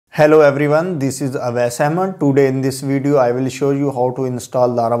Hello everyone, this is xampp. Today in this video I will show you how to install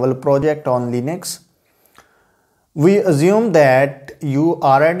Laravel project on Linux. We assume that you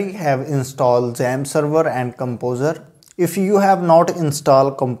already have installed XAMPP server and Composer. If you have not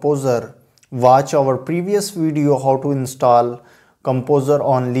installed Composer, watch our previous video how to install Composer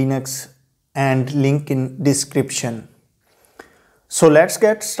on Linux and link in description. So let's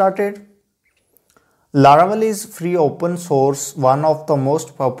get started. Laravel is free open source, one of the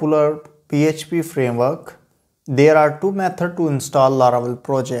most popular PHP framework. There are two methods to install Laravel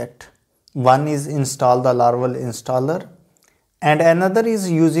project. One is install the Laravel installer and another is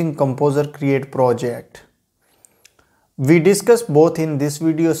using Composer create project. We discuss both in this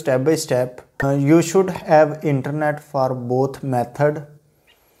video step by step. You should have internet for both method.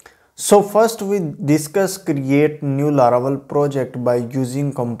 So first we discuss create new Laravel project by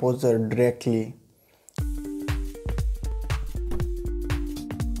using Composer directly.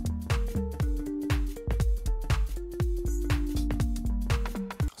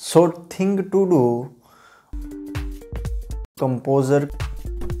 So thing to do, Composer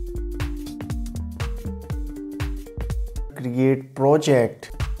create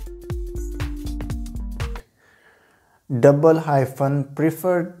project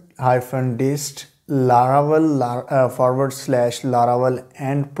 --prefer-dist laravel /laravel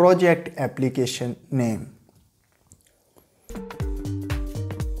and project application name.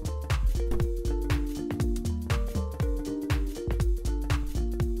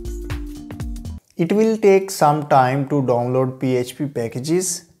 It will take some time to download PHP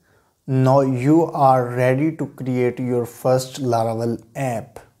packages. Now you are ready to create your first Laravel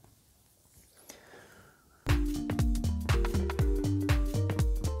app.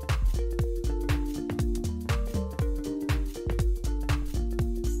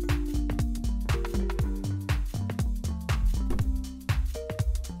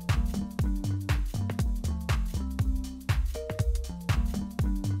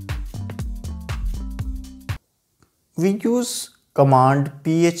 We use command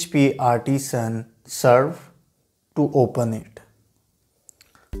php artisan serve to open it.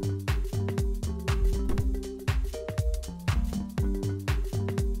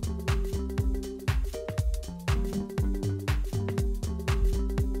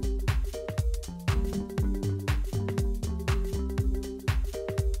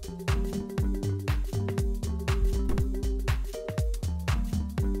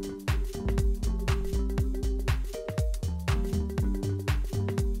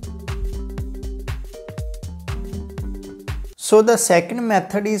 So the second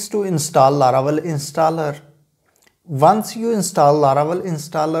method is to install Laravel installer. Once you install Laravel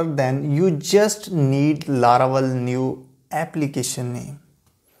installer, then you just need Laravel new application name.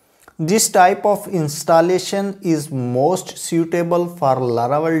 This type of installation is most suitable for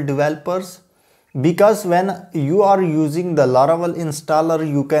Laravel developers because when you are using the Laravel installer,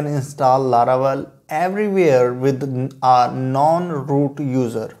 you can install Laravel everywhere with a non-root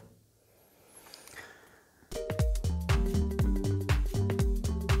user.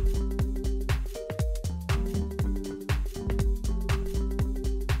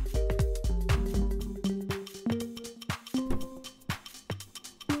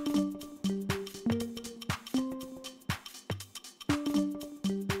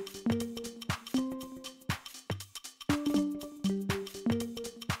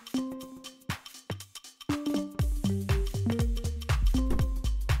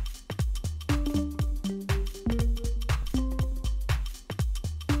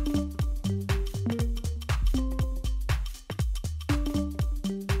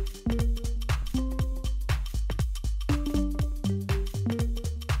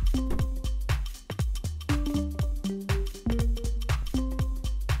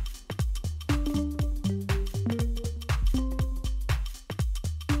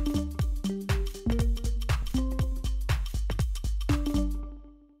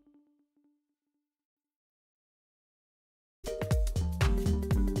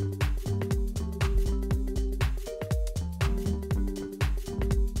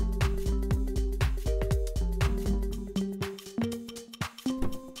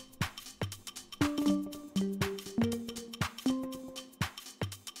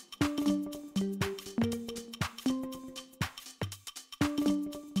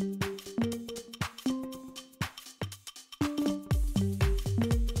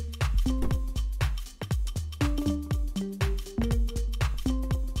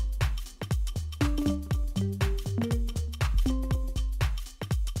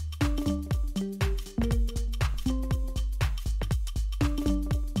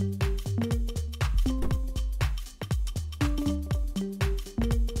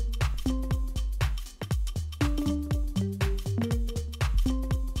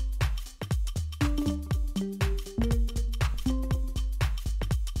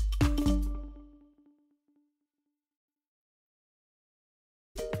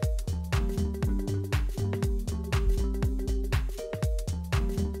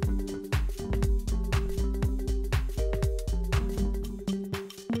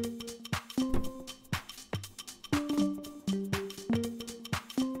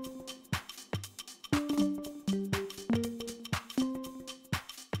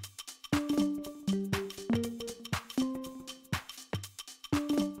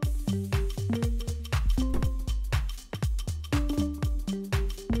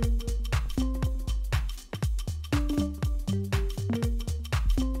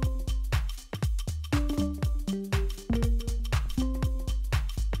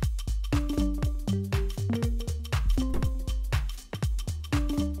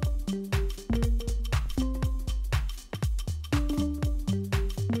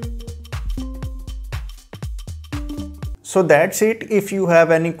 So that's it. If you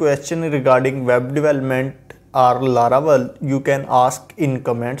have any question regarding web development or Laravel, you can ask in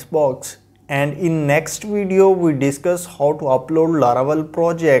comments box. And in next video, we discuss how to upload Laravel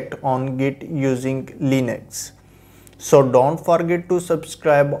project on Git using Linux. So don't forget to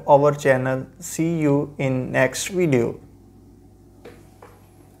subscribe our channel. See you in next video.